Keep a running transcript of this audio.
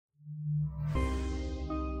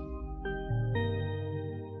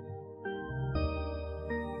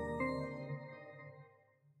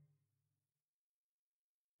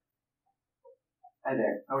Hi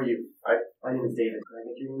there, how are you? Hi. My name is David. Can I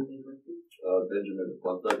get your name, David, please? Benjamin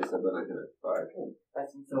Klumpke, December 1995. Okay.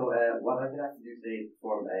 So, what I'm going to have to do today is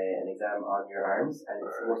perform an exam on your arms, and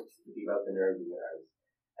it's more specifically about the nerves in your arms.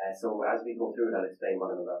 So, as we go through it, I'll explain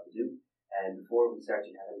what I'm about to do. And before we start,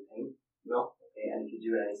 do you have any pain? No. Okay, and if you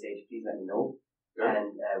do at any stage, please let me know. Yeah.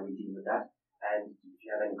 And we deal with that. And if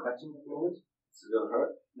you have any questions at the moment? Is it going to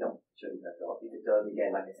hurt? No, it shouldn't at all. If it does,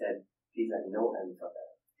 again, like I said, please let me know and we'll sort that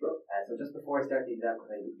out. Sure. So just before I start the exam, could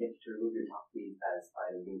I get you to remove your top, please, as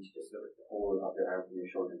I need to just look at the whole of your arm from your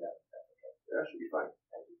shoulder down. That's okay. Yeah, should be fine.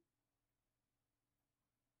 Thank you.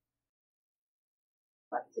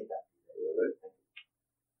 I can take that. Really? Thank you.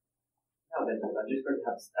 Now, Benjamin, I'm just going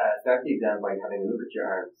to start the exam by having a look at your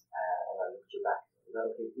arms and I'll look at your back. Is that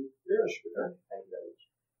okay with you? Yeah, should be fine. Thank you very much.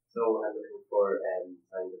 So I'm looking for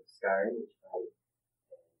signs of scarring, which I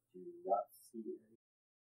do not see.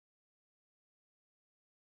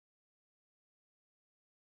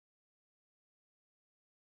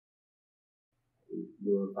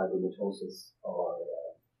 Neurofibromatosis or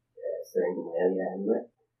syringomyelia anyway,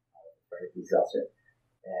 for disaster.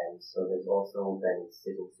 And so there's also then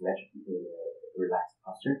sitting symmetrically in a relaxed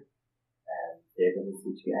posture. And there doesn't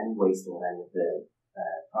seem to be any wasting of any of the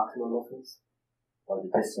proximal muscles or the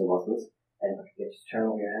distal muscles. And if I could get you to turn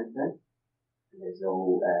over your hands then, and there's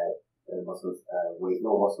no muscle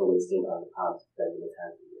wasting on the palms of Benjamin's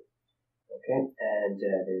hands. Okay, and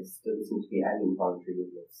there doesn't seem to be any involuntary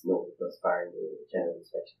movements noted thus far in the general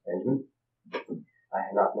inspection of Benjamin. I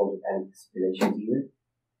have not noted any spasticulations either,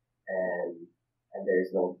 and there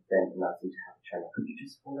is no bend and not seem to have a tremor. Could you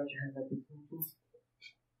just hold out your hand like this, please?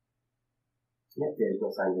 Yep, there is no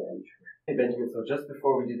sign of any tremor. Okay, Benjamin, so just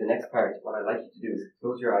before we do the next part, what I'd like you to do is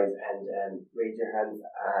close your eyes and raise your hands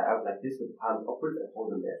out like this with the palms upwards and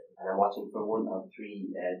hold them there. And I'm watching for one of three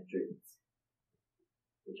drills,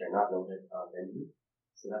 which are not noted on Benjamin,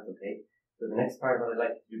 so that's okay. So the next part, what I'd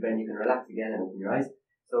like you to do, Ben, you can relax again and open your eyes.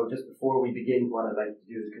 So just before we begin, what I'd like you to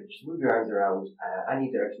do is just move your arms around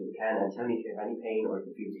any direction you can and tell me if you have any pain or if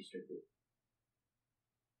you feel restricted.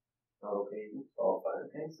 All okay? All fine.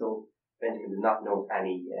 Okay, so Benjamin did not note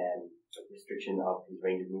any restriction of his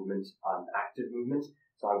range of movement on active movement,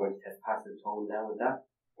 so I'm going to test passive tone now with that.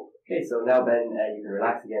 Okay, so now Ben, you can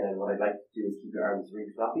relax again, and what I'd like you to do is keep your arms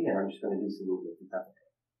really floppy, and I'm just going to do some movement, if that's okay.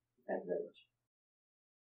 Thank you very much.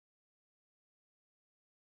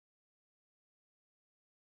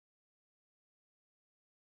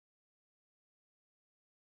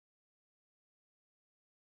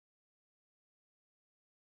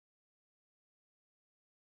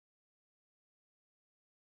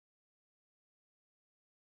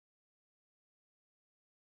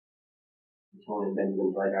 The tone in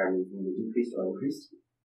Benjamin's right arm is either decreased or increased.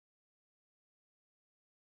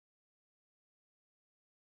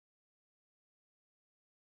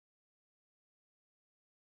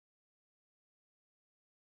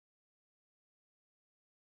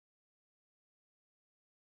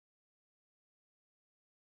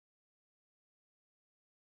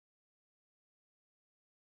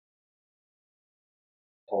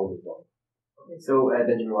 Tone is wrong. Okay, so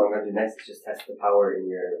Benjamin, what I'm going to do next is just test the power in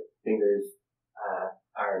your fingers,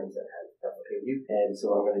 arms, and hands. That's okay with you. And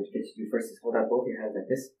so what I'm going to get you to do first is hold out both your hands like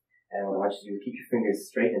this, and what I want you to do is keep your fingers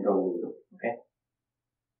straight and don't move them. Okay?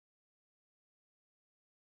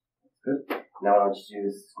 That's good. Now what I want you to do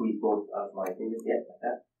is squeeze both of my fingers, like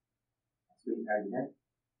that. Squeeze hard you can.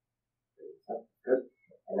 Good.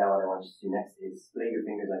 And now what I want you to do next is splay your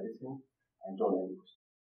fingers like this one, and don't let me push.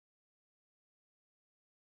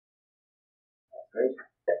 That's great.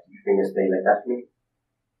 Keep your fingers splayed like that for me.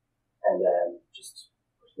 And just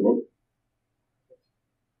push them in.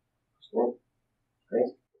 Push them in.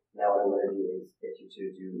 Great. Now what I'm going to do is get you to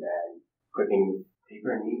do gripping with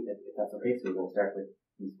paper and meat, if that's okay. So we're going to start with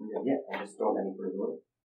these fingers, and just don't let me put it away.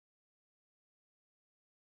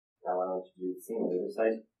 Now what I want you to do is the same on the other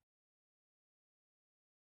side.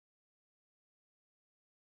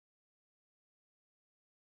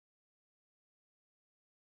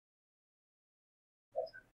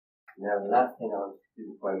 Now the last thing I want you to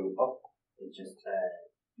do before I move up is just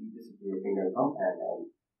do this with your finger and thumb and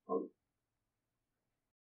pull.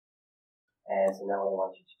 And so now what I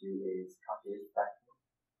want you to do is cock your wrist back.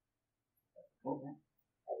 Okay,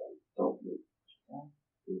 and then don't move. Push it down.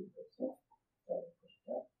 Push it down. Push it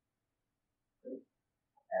down. Good.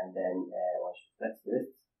 And then I want you to flex the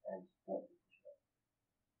wrists and don't push it down.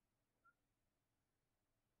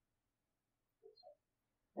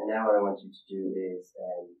 And now what I want you to do is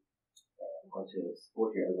I'm going to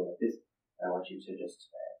support your elbow like this. I want you to just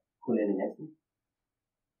pull in against me.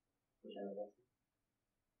 Push out against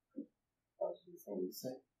me. I want you to do the same this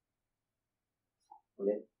side. pull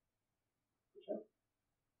in, push out.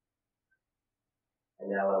 And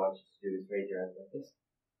now what I want you to do is raise your hands like this.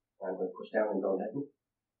 I'm going to push down and don't let me.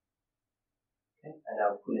 Okay, and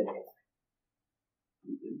now pull in again.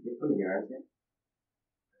 You're pulling your arms in.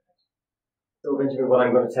 So Benjamin, what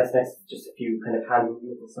I'm going to test next is just a few kind of hand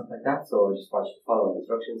movements and stuff like that. So I just want you to follow my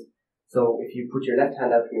instructions. So if you put your left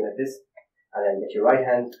hand out for me like this, and then get your right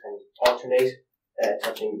hand and alternate,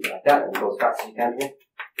 touching like that, and go as fast as you can here.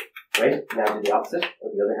 Right? Now do the opposite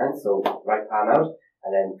with the other hand. So right palm out,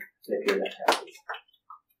 and then flip your left hand, please.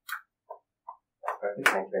 That's perfect.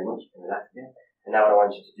 Thank you very much. And relax again. And now what I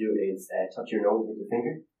want you to do is touch your nose with your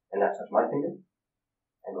finger, and now touch my finger,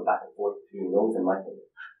 and go back and forth between your nose and my finger.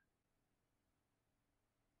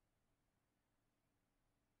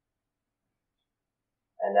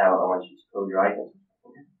 And now I want you to close your eyes and touch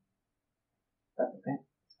my finger. That's okay.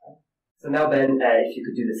 So now Ben, if you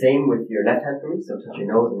could do the same with your left hand for me, so touch your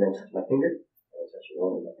nose and then touch my finger, and touch your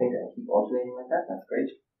nose and my finger, and keep alternating like that. That's great.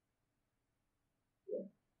 Yeah.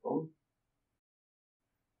 Boom.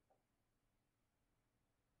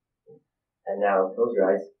 And now close your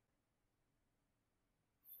eyes.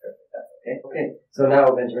 Perfect. That's okay. Okay. So now,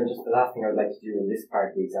 Benjamin, just the last thing I would like to do in this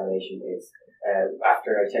part of the examination is,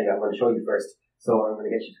 after I tell you, I'm going to show you first. So I'm going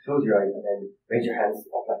to get you to close your eyes and then raise your hands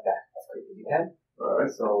up like that as quick as you can. Alright.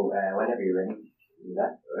 So whenever you're ready, do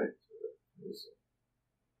that. Alright.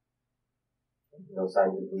 No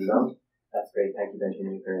signs of moving on. That's great. Thank you,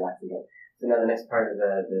 Benjamin. You can relax again. So now the next part of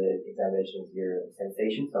the examination is your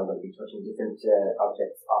sensation. So I'm going to be touching different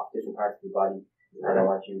objects off different parts of your body, and I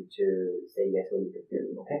want you to say yes when you can feel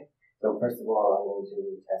them. Okay. So first of all, I'm going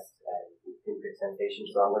to test pinprick sensation.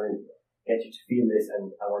 So I'm going to get you to feel this, and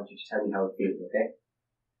I want you to tell me how it feels. Okay.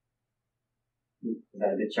 Is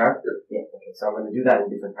that a bit sharp? Yeah. Okay. So I'm going to do that in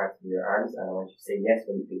different parts of your arms, and I want you to say yes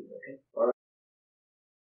when you feel it. Okay. All right.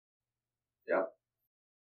 Yeah.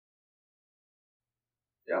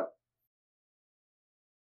 Yeah.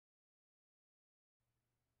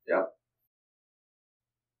 Yeah.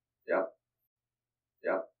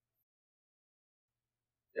 Yeah.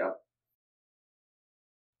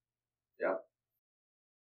 Yeah. Yeah. Yeah. Yeah.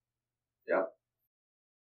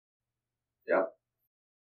 Yeah.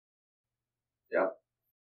 Yeah.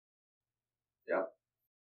 Yeah.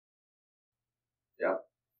 Yeah.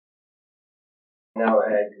 Now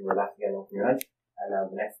you can relax again, open your eyes. And now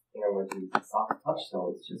the next thing I'm going to do is a soft touch,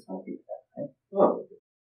 so it's just going to be that, okay? Oh.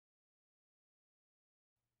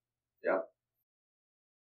 Yeah.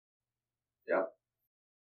 Yeah.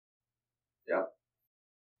 Yeah.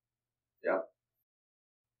 Yeah.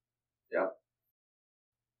 Yeah.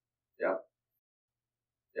 Yeah.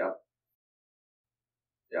 Yeah.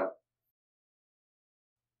 Yeah.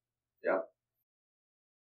 Yeah.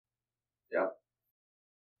 Yeah.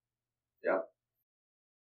 Yeah.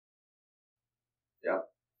 Yeah.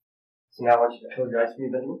 So now I want you to close your eyes for me,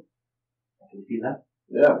 Benjamin. Can you feel that?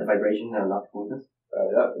 Yeah. The vibration and not the coldness.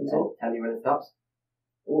 Yeah. So tell me when it stops.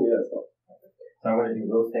 Oh, yeah, stop. So I'm going to do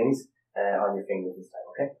those things on your fingers this time,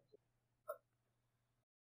 okay?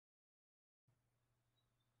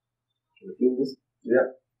 Can you feel this? Yeah.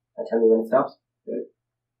 And tell me when it stops. Okay.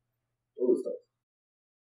 Oh, it stops.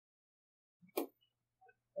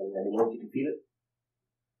 And let me know if you can feel it.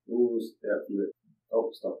 Oh, yeah, feel it. Oh,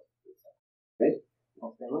 stop. Great.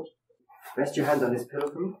 Thanks very much. Rest your hands on this pillow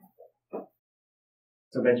for me.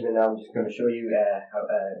 So Benjamin, now I'm just going to show you how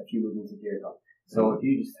a few movements of your thumb. So if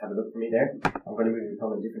you just have a look for me there, I'm going to move your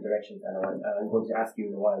thumb in different directions, and I'm going to ask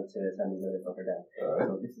you in a while to tell me whether it's up or down.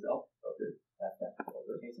 Alright. So this is up. Okay. That's down.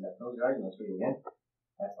 Okay, so now close your eyes and I'll show you again.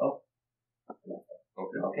 That's up. And that's down.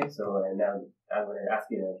 Okay. Okay, so now I'm going to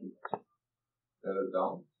ask you a few questions.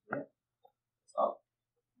 Down. Yeah. Up.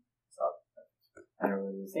 Up. And I'm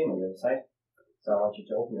going to do the same on the other side. So I want you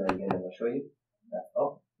to open your eyes again and I'll show you. That's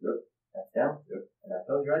up. Yep. That's down. Yep. And now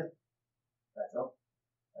close your eyes. That's up.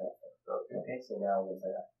 And that's down. Okay, so now I'm going to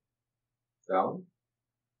say that. Down.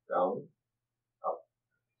 Down. Up.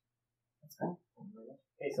 That's fine.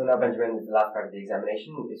 Okay, so now Benjamin, the last part of the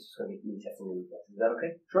examination is just going to be me testing your reflexes. Is that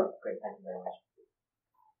okay? Sure. Great, thank you very much.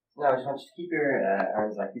 Now I just want you to keep your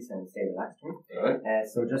arms like this and stay relaxed for me. Alright.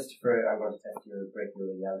 So just for, I'm going to test your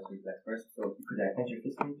brachioradialis reflex first. So if you could clench your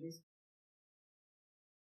fist for me, please.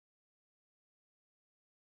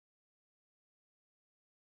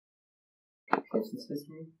 Clench this fist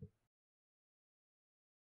for me.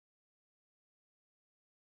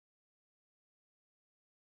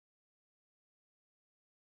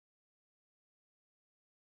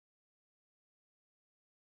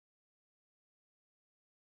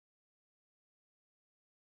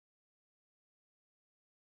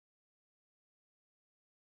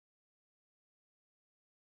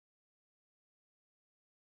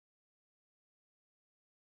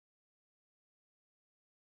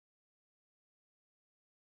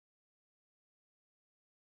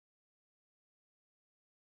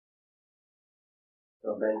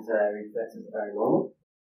 So Ben's reflexes are normal.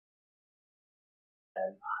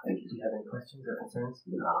 Thank you. Do you have any questions or concerns?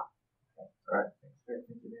 No. Okay. Alright,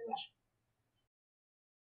 thank you very much.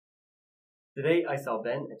 Today I saw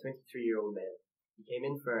Ben, a 23-year-old male. He came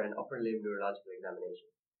in for an upper limb neurological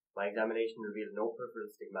examination. My examination revealed no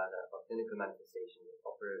peripheral stigmata or clinical manifestations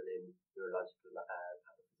of upper limb neurological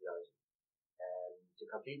pathophysiology. To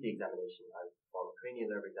complete the examination, I performed a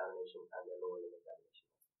cranial nerve examination and